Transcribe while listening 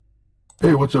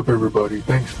Hey, what's up, everybody?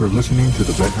 Thanks for listening to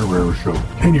the Ben Herrera Show.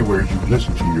 Anywhere you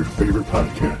listen to your favorite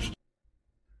podcast.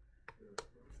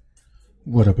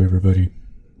 What up, everybody?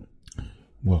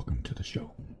 Welcome to the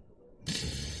show.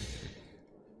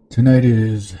 Tonight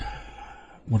is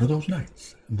one of those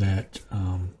nights that,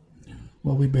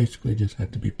 we basically just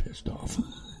had to be pissed off.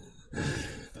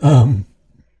 Of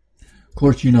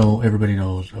course, everybody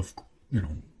knows of,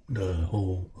 the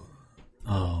whole,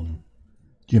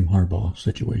 Jim Harbaugh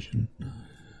situation.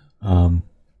 I'm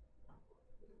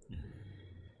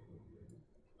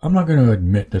not going to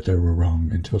admit that they were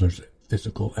wrong until there's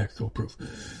physical, actual proof.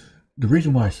 The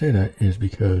reason why I say that is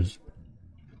because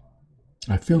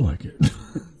I feel like it.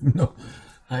 No,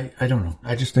 I don't know.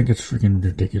 I just think it's freaking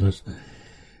ridiculous.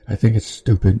 I think it's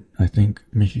stupid. I think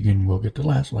Michigan will get the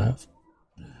last laugh.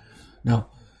 Now,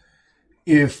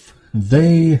 if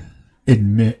they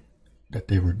admit that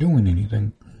they were doing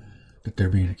anything that they're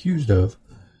being accused of,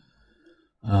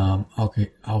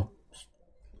 okay, I'll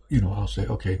say,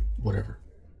 okay, whatever.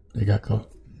 They got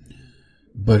caught.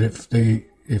 But if the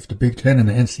Big Ten and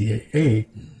the NCAA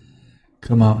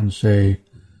come out and say,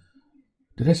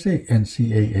 did I say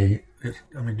NCAA?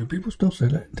 Do people still say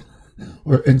that?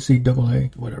 Or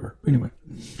NCAA, whatever. Anyway,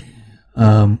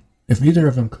 if either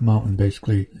of them come out and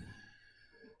basically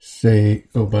say,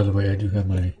 oh, by the way, I do have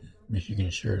my Michigan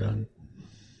shirt on,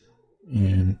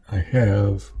 and I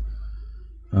have,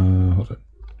 hold on,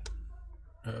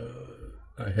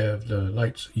 I have the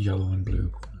lights yellow and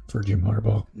blue for Jim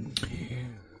Harbaugh.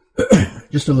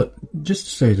 Just to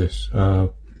say this,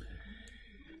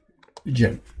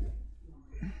 Jim,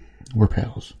 we're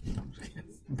pals.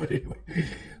 But anyway,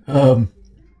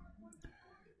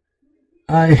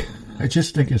 I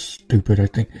just think it's stupid. I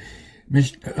think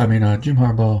Jim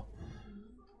Harbaugh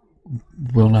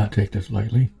will not take this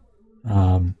lightly.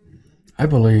 I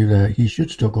believe that he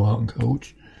should still go out and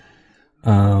coach.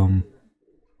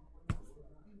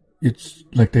 It's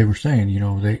like they were saying,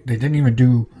 they didn't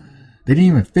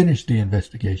even finish the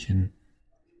investigation,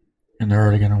 and they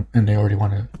already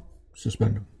want to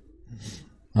suspend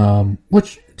him.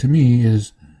 Which to me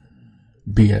is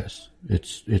BS.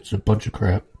 It's a bunch of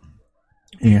crap,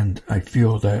 and I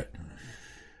feel that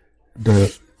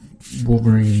the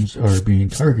Wolverines are being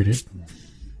targeted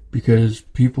because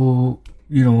people,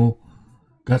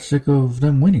 got sick of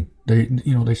them winning.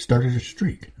 They started a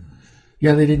streak.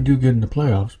 Yeah, they didn't do good in the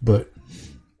playoffs, but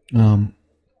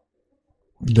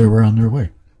they were on their way,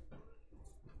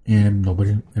 and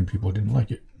people didn't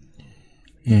like it.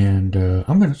 And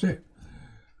I'm gonna say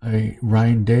it.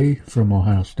 Ryan Day from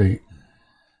Ohio State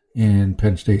and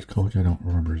Penn State's coach, I don't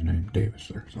remember his name, Davis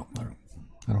or something.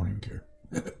 I don't even care.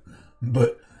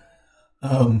 But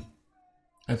I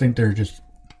think they're just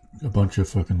a bunch of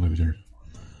fucking losers.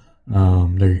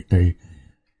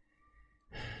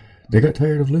 They got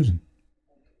tired of losing,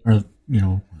 or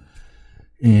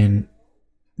and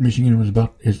Michigan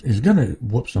is gonna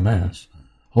whoop some ass,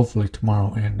 hopefully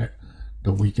tomorrow and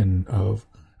the weekend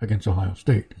against Ohio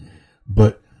State.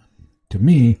 But to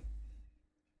me,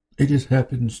 it just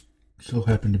happened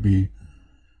to be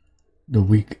the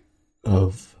weekend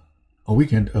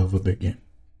of a big game.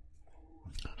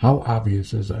 How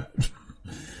obvious is that?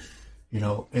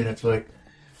 And it's like,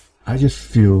 I just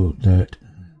feel that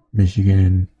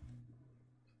Michigan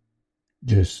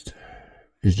was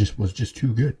just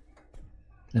too good,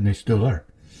 and they still are,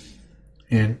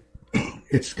 and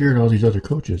it scared all these other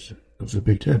coaches of the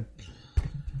Big Ten.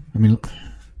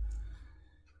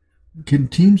 Can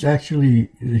teams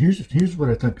actually? Here's what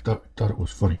I thought it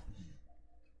was funny,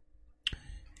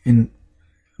 and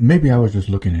maybe I was just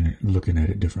looking at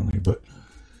it differently, but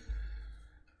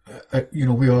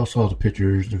we all saw the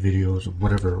pictures, the videos of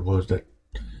whatever it was that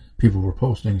people were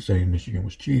posting saying Michigan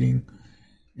was cheating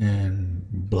and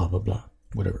blah blah blah,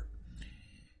 whatever.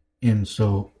 And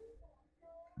so,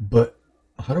 but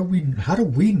how do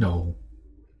we know?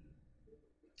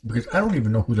 Because I don't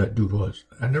even know who that dude was.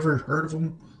 I never heard of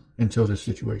him until this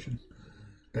situation.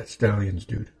 That Stallions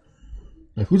dude.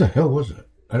 Like, who the hell was that?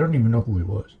 I don't even know who he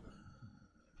was.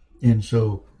 And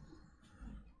so,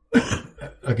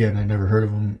 again, I never heard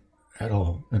of him at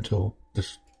all until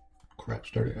this crap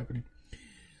started happening.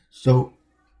 So,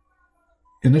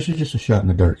 and this is just a shot in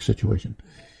the dark situation.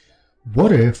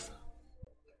 What if,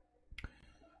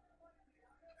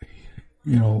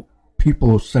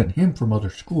 people sent him from other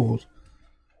schools,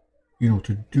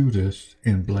 to do this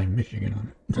and blame Michigan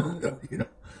on it?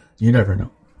 You never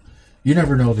know. You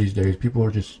never know these days. People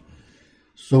are just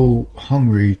so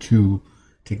hungry to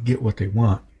get what they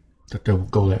want that they'll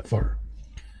go that far.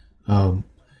 And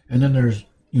then there's,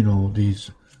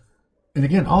 these, and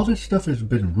again, all this stuff has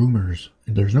been rumors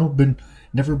there's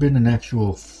never been an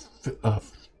actual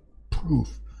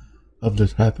proof of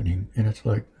this happening. And it's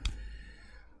like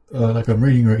I'm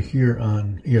reading right here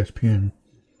on ESPN,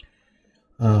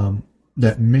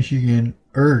 that Michigan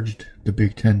urged the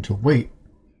Big Ten to wait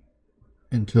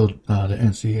until the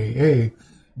NCAA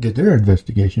did their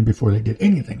investigation before they did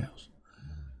anything else.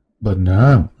 But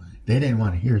no, they didn't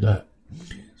want to hear that.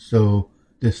 So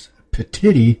this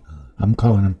Petitty, I'm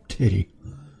calling him Titty,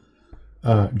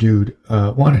 dude,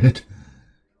 wanted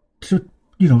to,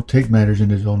 take matters in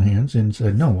his own hands and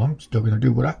said, no, I'm still going to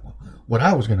do what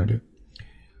I was going to do.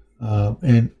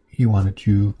 And he wanted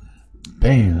to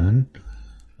ban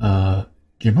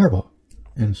Jim Harbaugh.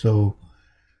 And so,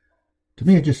 to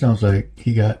me, it just sounds like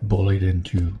he got bullied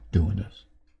into doing this.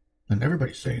 And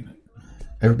everybody's saying it.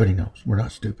 Everybody knows. We're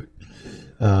not stupid.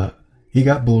 He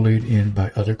got bullied in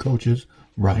by other coaches,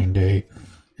 Ryan Day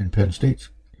and Penn State's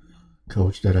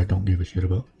coach that I don't give a shit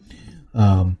about,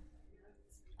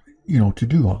 to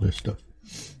do all this stuff.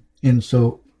 And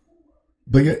so,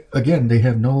 but yet, again, they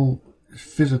have no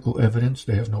physical evidence.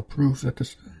 They have no proof that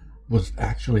this was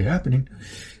actually happening.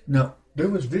 Now, there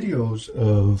was videos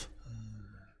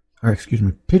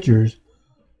pictures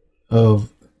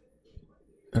of,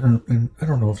 I don't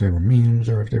know if they were memes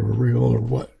or if they were real or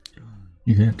what.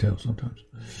 You can't tell sometimes.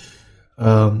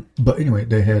 But anyway,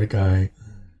 they had a guy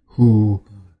who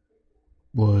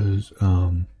was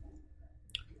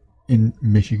in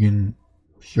Michigan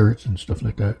shirts and stuff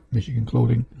like that, Michigan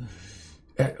clothing,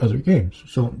 at other games.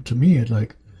 So to me, it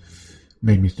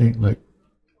made me think,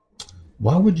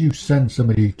 why would you send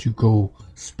somebody to go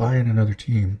spy on another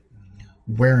team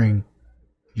wearing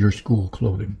your school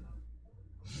clothing?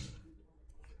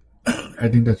 I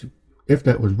think if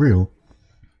that was real,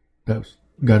 that's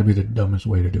got to be the dumbest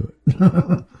way to do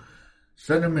it.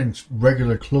 Send them in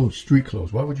regular clothes, street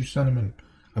clothes. Why would you send them in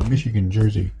a Michigan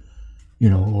jersey,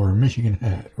 or a Michigan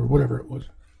hat, or whatever it was?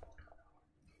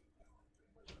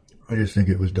 I just think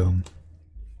it was dumb.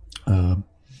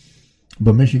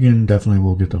 But Michigan definitely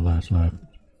will get the last laugh.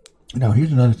 Now,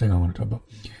 here's another thing I want to talk about.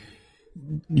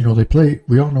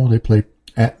 We all know they play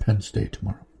at Penn State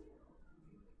tomorrow.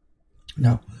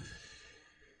 Now,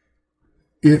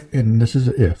 if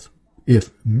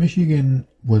Michigan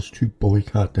was to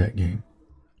boycott that game,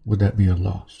 would that be a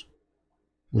loss?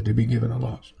 Would they be given a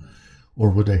loss? Or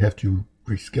would they have to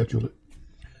reschedule it?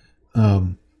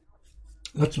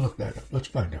 Let's look that up. Let's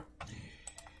find out.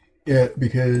 Yeah,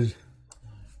 because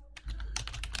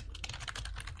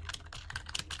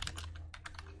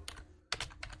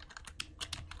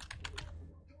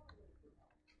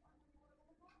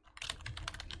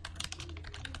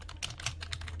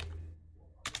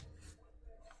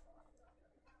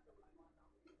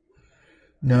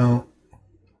now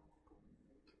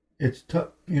it's tough,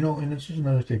 and this is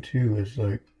another thing too, is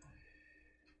that,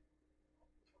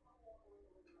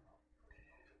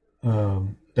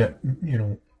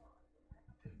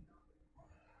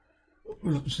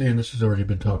 saying this has already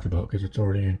been talked about because it's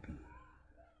already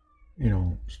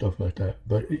in, stuff like that.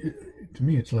 But to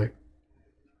me, it's I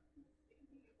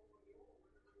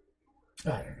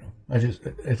don't know. I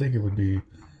think it would be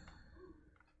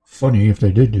funny if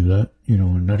they did do that,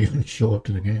 and not even show up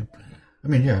to the game. I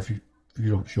mean, yeah, if you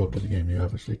don't show up to the game, you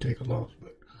obviously take a loss.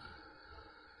 But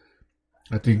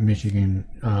I think Michigan,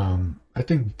 I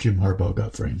think Jim Harbaugh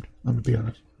got framed. I'm gonna be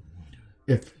honest.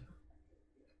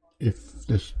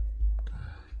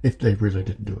 If they really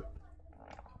didn't do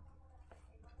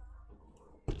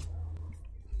it,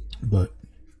 but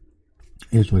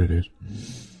here's what it is.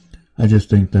 I just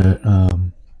think that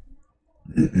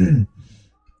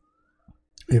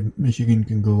if Michigan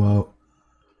can go out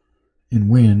and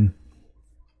win,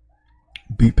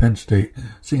 beat Penn State.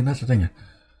 See, and that's the thing.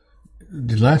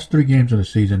 The last 3 games of the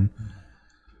season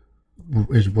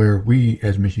is where we,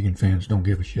 as Michigan fans, don't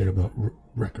give a shit about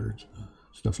records,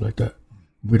 stuff like that.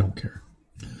 We don't care.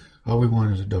 All we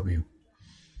want is a W.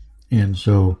 And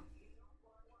so,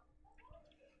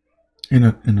 in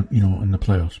the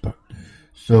playoff spot.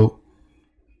 So,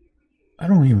 I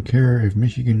don't even care if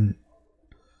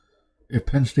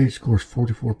Penn State scores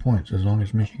 44 points, as long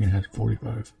as Michigan has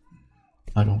 45.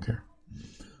 I don't care.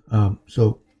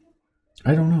 So,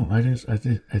 I don't know. I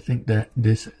think that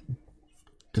this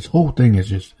whole thing is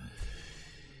just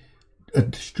a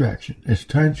distraction. It's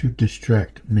time to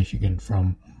distract Michigan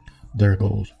from their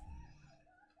goals.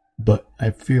 But I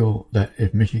feel that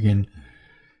if Michigan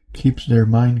keeps their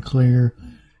mind clear,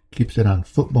 keeps it on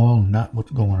football, not what's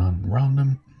going on around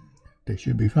them, they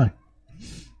should be fine.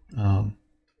 And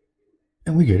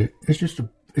we get it. It's just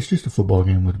a football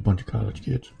game with a bunch of college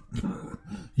kids,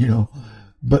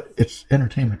 But it's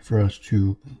entertainment for us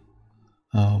to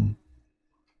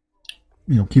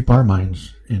keep our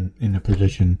minds in a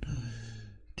position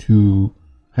to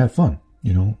have fun,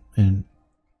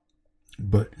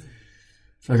 but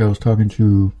it's like I was talking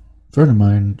to a friend of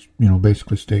mine,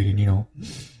 basically stating,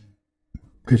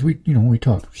 because we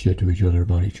talk shit to each other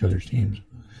about each other's teams,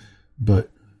 but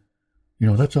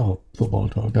that's all football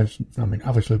talk.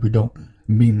 Obviously we don't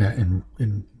mean that in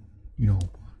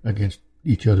against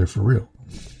each other for real,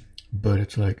 but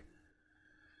it's like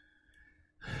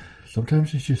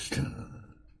sometimes it's just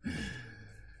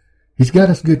he's got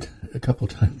us good a couple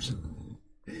times.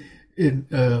 And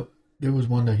there was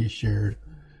one that he shared.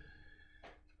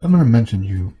 I'm going to mention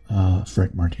you,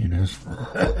 Frank Martinez.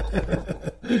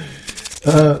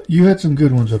 You had some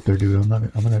good ones up there, dude. I'm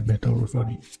going to admit those were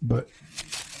funny, but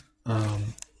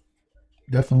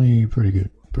definitely pretty good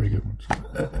ones.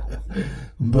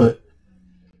 But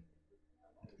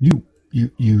you're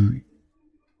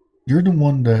the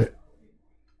one that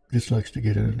just likes to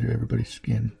get under everybody's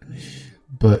skin,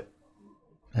 but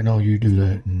I know you do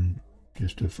that and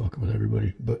just to fuck with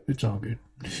everybody, but it's all good.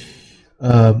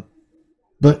 But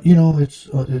it's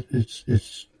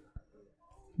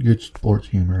good sports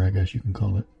humor, I guess you can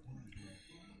call it.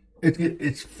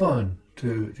 It's fun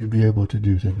to be able to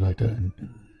do things like that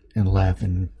and laugh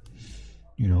and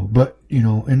but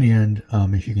in the end,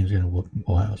 Michigan's gonna whoop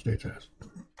Ohio State's ass.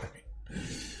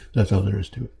 That's all there is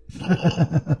to it.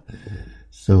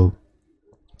 So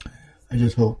I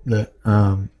just hope that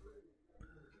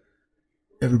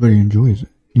everybody enjoys it,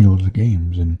 the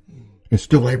games, and is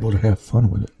still able to have fun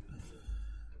with it.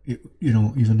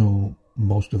 Even though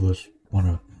most of us want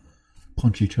to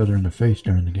punch each other in the face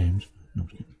during the games. No, I'm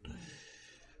kidding.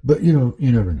 But, you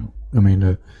never know.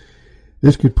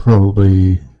 This could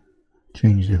probably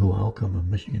change the whole outcome of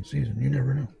Michigan season. You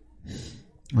never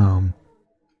know.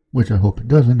 Which I hope it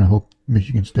doesn't. I hope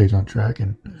Michigan stays on track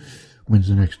and wins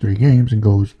the next 3 games and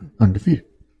goes undefeated.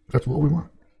 That's what we want.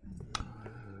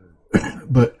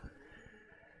 But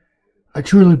I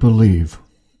truly believe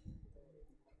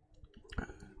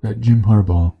that Jim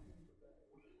Harbaugh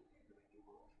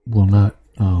will not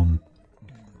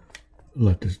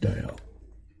let this die out.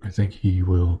 I think he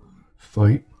will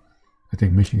fight. I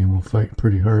think Michigan will fight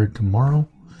pretty hard tomorrow.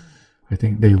 I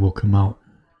think they will come out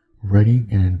ready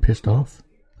and pissed off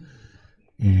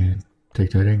and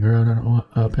take that anger out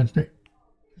on Penn State.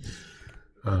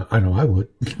 I know I would.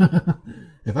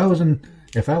 If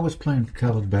I was playing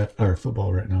college or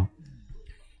football right now,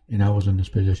 and I was in this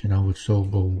position, I would so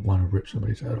go want to rip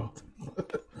somebody's head off.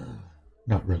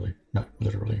 Not really, not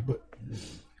literally, but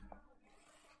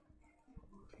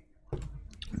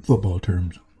football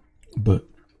terms. But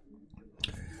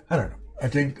I don't know. I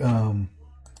think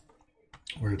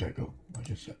where did that go? I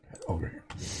just said that over here.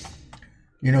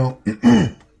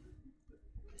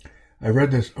 I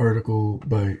read this article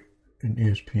by an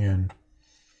ESPN.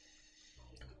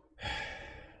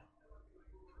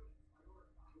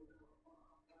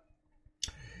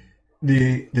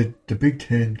 The Big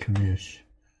Ten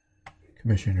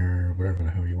commissioner, whatever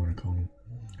the hell you want to call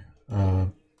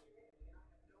him,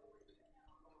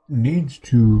 needs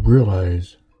to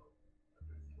realize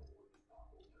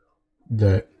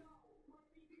that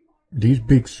these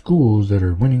big schools that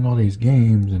are winning all these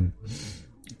games and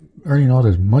earning all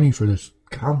this money for this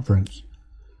conference,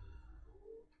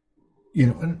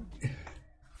 and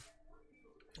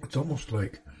it's almost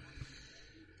like,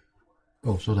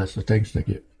 oh, so that's the thanks they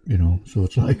get. So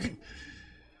it's like,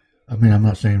 I'm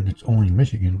not saying it's only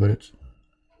Michigan, but it's,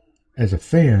 as a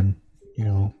fan,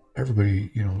 everybody,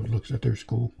 looks at their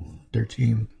school, their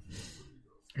team,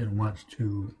 and wants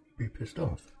to be pissed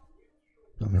off.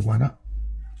 Why not?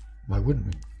 Why wouldn't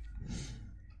we?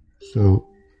 So,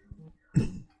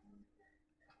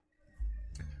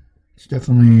 it's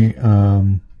definitely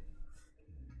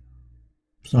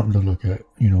something to look at,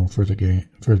 for the game,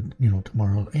 for,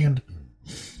 tomorrow, and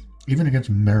even against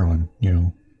Maryland, we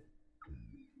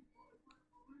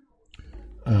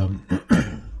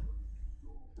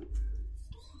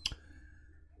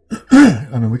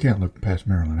can't look past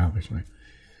Maryland, obviously,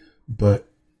 but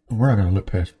we're not going to look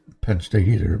past Penn State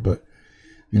either. But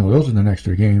those are the next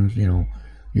 3 games. You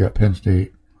got Penn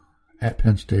State at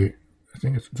Penn State. I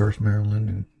think it's versus Maryland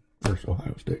and versus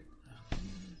Ohio State.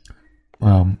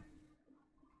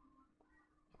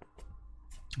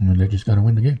 They just got to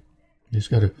win the game. They just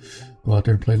got to go out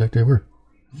there and play like they were.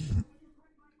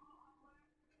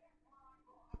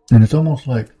 And it's almost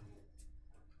like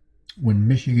when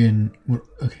Michigan...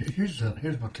 Okay, here's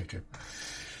one thing, too.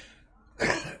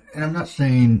 And I'm not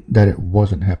saying that it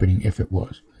wasn't happening if it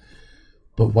was.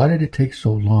 But why did it take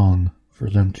so long for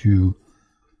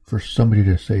somebody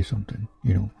to say something,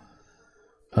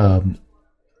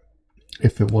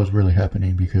 if it was really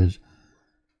happening, because,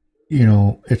 you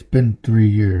know, it's been 3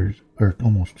 years, or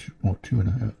almost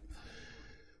 2.5,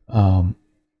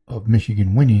 of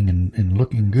Michigan winning and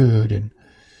looking good, and,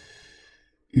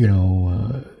 you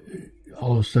know,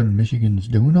 all of a sudden Michigan's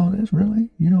doing all this, really?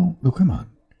 You know, well, come on.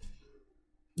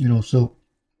 You know, so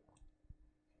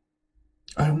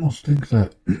I almost think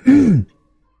that, I'm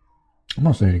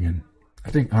going to say it again.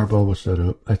 I think Harbaugh was set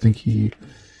up. I think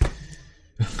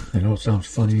I know it sounds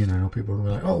funny, and I know people are going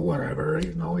to be like, oh, whatever,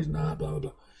 no, he's not, blah, blah,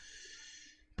 blah.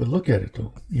 But look at it,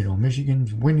 though. You know,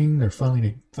 Michigan's winning. They're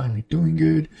finally doing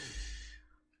good.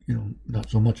 You know, not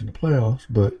so much in the playoffs,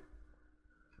 but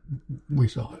we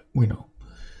saw it. We know.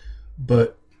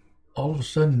 But all of a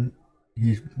sudden,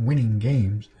 he's winning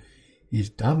games. He's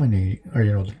dominating, or,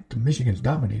 you know, the Michigan's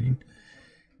dominating.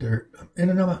 They're,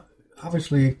 and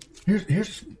obviously,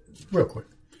 here's real quick.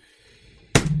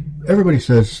 Everybody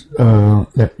says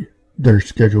that their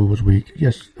schedule was weak.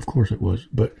 Yes, of course it was.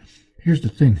 But here's the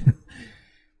thing.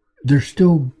 They're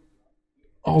still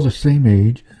all the same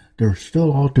age. They're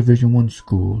still all Division I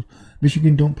schools.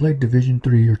 Michigan don't play Division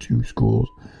III or II schools.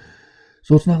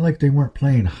 So it's not like they weren't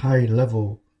playing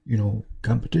high-level, you know,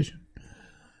 competition.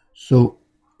 So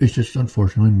it's just,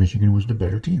 unfortunately, Michigan was the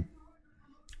better team.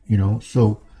 You know,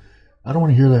 so I don't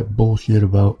want to hear that bullshit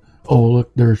about, oh,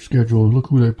 look, their schedule, look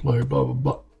who they play, blah, blah,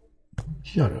 blah.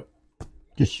 Shut up.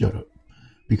 Just shut up.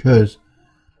 Because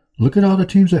look at all the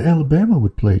teams that Alabama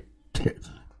would play.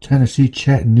 Tennessee,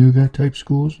 Chattanooga type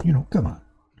schools. You know, come on.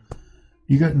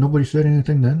 Nobody said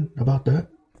anything then about that.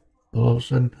 All of a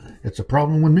sudden, it's a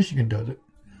problem when Michigan does it.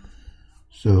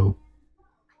 So,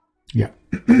 yeah.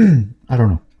 I don't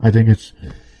know. I think it's,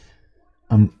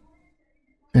 and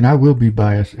I will be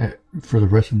biased for the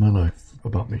rest of my life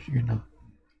about Michigan now.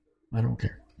 I don't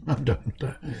care. I'm done with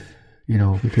that. You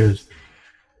know, because,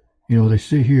 you know, they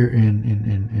sit here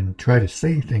and try to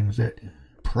say things that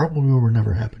probably were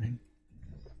never happening.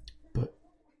 But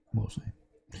we'll see.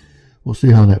 We'll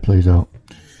see how that plays out.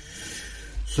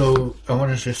 So I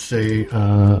want to just say,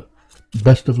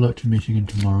 best of luck to Michigan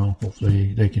tomorrow.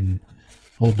 Hopefully they can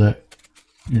hold that,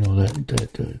 you know,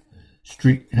 that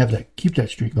streak, keep that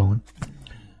streak going,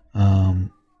 to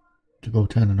go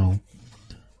 10-0.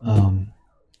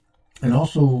 And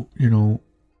also, you know,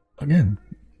 again,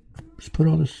 just put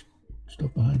all this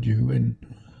stuff behind you and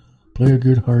play a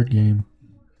good,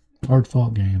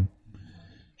 hard-fought game.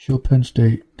 Show Penn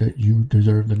State that you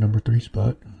deserve the number 3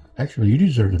 spot. Actually, you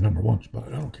deserve the number 1 spot.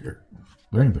 I don't care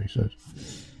what anybody says.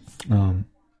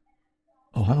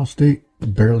 Ohio State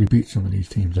barely beat some of these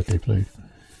teams that they played.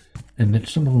 And then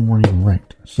some of them weren't even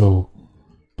ranked. So,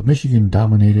 but Michigan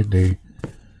dominated. They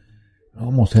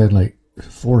almost had like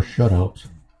 4 shutouts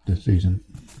this season.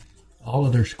 All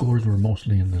of their scores were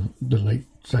mostly in the late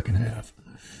second half.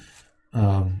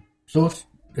 So it's,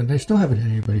 and they still haven't had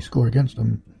anybody score against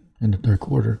them in the third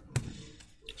quarter.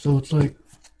 So it's like,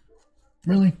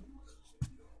 really?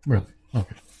 Really?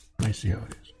 Okay. I see how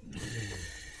it is.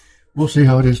 We'll see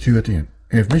how it is too at the end.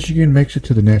 If Michigan makes it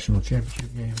to the national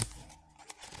championship game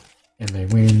and they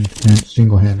win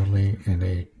single-handedly,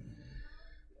 and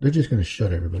they're just going to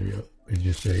shut everybody up and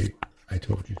just say, I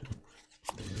told you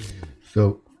so.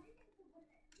 So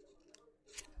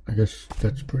I guess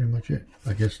that's pretty much it.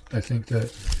 I think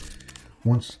that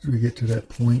once we get to that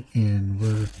point and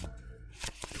we're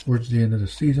towards the end of the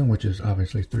season, which is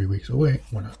obviously 3 weeks away,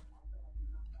 well, not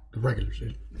the regular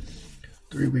season,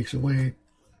 3 weeks away,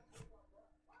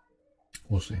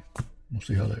 we'll see. We'll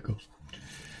see how that goes.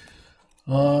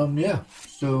 Yeah,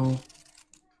 so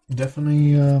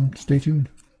definitely stay tuned.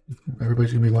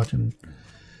 Everybody's going to be watching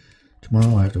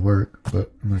tomorrow. I have to work,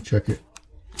 but I'm going to check it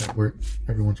at work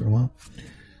every once in a while.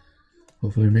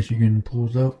 Hopefully Michigan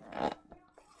pulls out,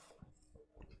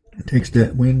 takes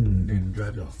that win, and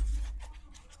drives off.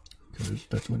 Because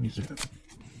that's what needs to happen.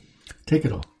 Take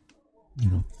it all. You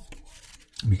know.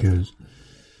 Because,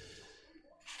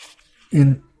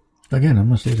 again, I'm going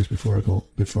to say this before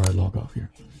I log off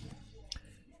here.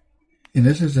 And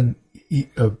this isn't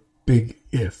a big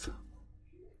if.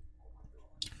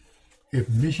 If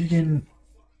Michigan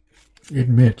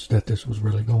admits that this was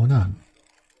really going on,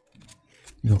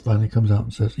 you know, finally comes out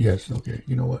and says, yes, okay,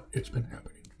 you know what, it's been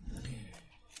happening.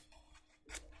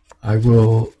 I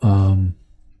will, I'll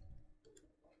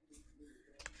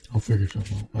figure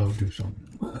something out. I'll do something.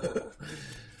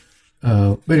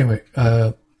 But anyway,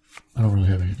 I don't really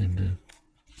have anything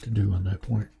to do on that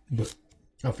point, but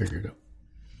I'll figure it out.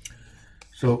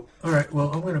 So, all right,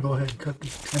 well, I'm going to go ahead and cut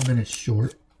this 10 minutes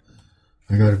short.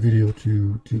 I got a video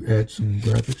to add some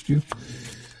graphics to.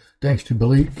 Thanks to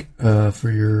Bleak for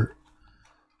your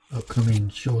upcoming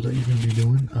show that you're going to be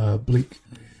doing. Bleak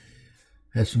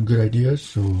has some good ideas,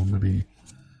 so I'm going to be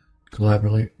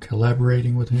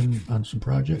collaborating with him on some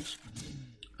projects.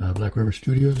 Black River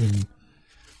Studios and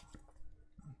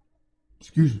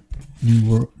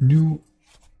New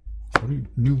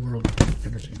World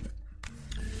Entertainment.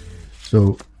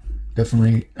 So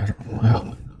definitely, I don't know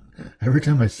how. Every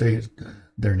time I say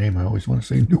their name, I always want to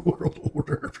say New World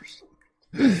Order.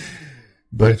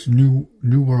 But it's New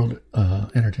World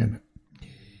Entertainment.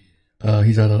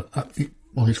 He's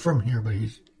he's from here, but he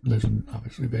lives in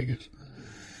obviously Vegas.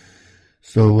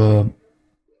 So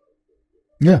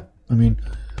yeah, I mean,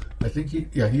 I think he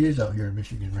is out here in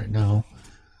Michigan right now.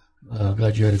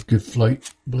 Glad you had a good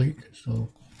flight, Blake.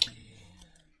 So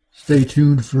stay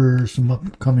tuned for some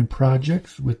upcoming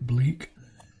projects with Blake,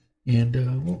 and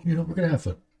we're gonna have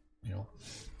fun.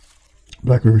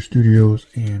 Black River Studios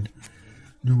and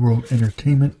New World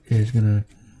Entertainment is gonna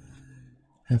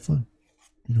have fun.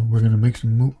 We're gonna make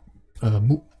some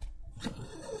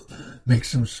make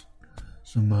some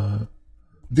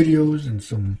videos and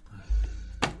some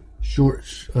short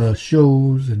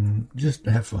shows and just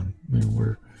have fun.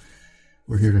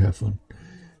 We're here to have fun.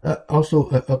 Also,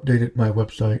 updated my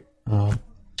website. Go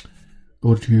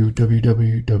to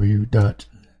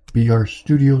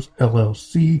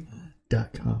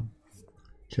www.brstudiosllc.com.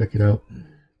 Check it out.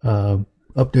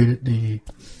 Updated the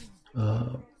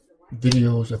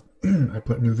videos. I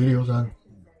put new videos on.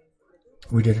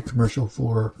 We did a commercial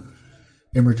for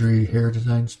Imagery Hair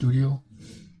Design Studio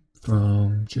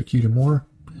from Chiquita Moore.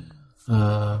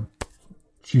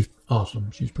 She's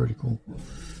awesome. She's pretty cool.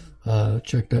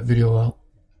 Check that video out.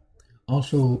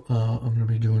 Also, I'm going to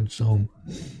be doing some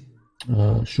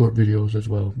short videos as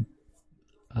well.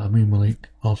 Me and Malik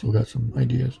also got some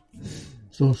ideas.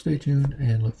 So stay tuned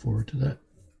and look forward to that.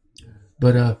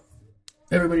 But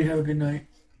everybody have a good night.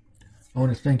 I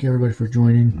want to thank everybody for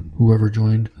joining, whoever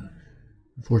joined.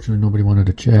 Unfortunately, nobody wanted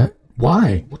to chat.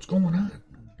 Why? What's going on?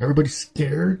 Everybody's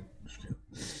scared?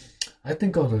 I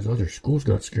think all those other schools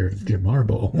got scared of Jim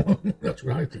Harbaugh. That's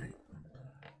what I think.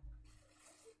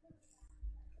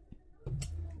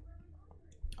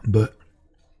 But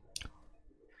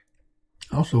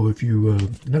also, if you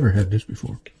never had this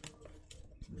before,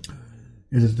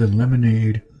 it is the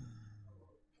lemonade,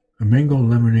 a mango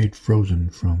lemonade frozen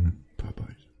from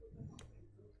Popeyes.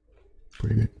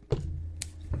 Pretty good.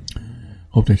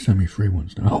 Hope they send me free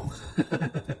ones now.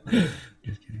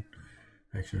 Just kidding.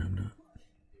 Actually, I'm not.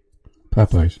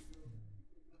 Popeyes.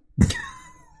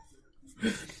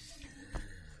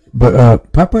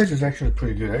 But Popeyes is actually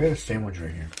pretty good. I got a sandwich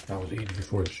right here I was eating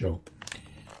before the show.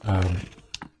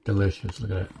 Delicious.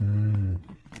 Look at that.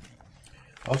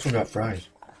 Also got fries.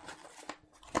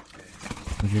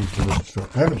 Delicious.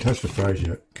 I haven't touched the fries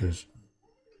yet because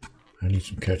I need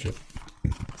some ketchup.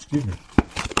 Excuse me.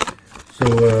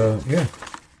 So, yeah.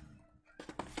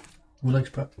 Who likes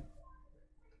pods?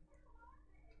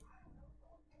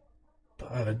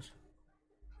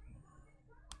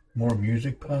 More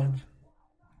music pods?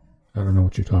 I don't know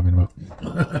what you're talking about.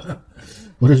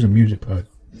 What is a music pod?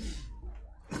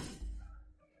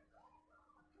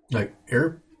 Like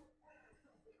air?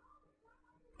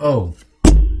 Oh.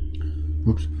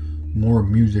 Oops. More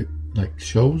music, like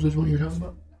shows is what you're talking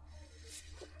about?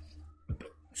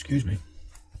 Excuse me.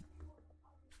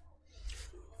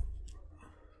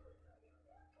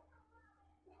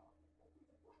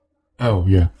 Oh,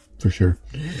 yeah, for sure.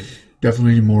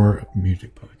 Definitely more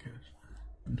music podcasts.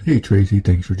 Hey, Tracy,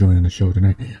 thanks for joining the show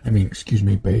tonight. Excuse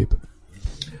me, babe.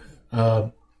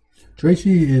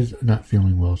 Tracy is not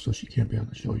feeling well, so she can't be on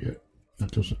the show yet.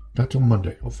 Not till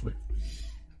Monday, hopefully.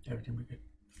 Everything will be good.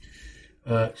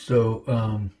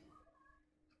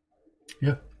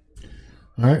 Yeah.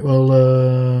 All right, well,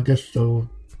 I guess so.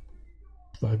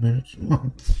 5 minutes.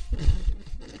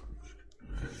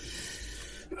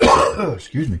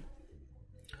 Excuse me.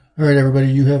 All right, everybody,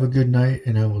 you have a good night,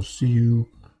 and I will see you.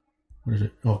 What is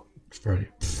it? Oh, it's Friday.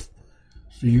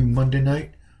 See you Monday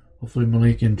night. Hopefully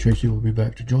Malik and Tracy will be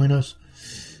back to join us.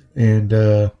 And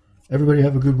everybody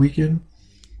have a good weekend.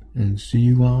 And see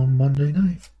you on Monday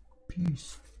night.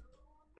 Peace.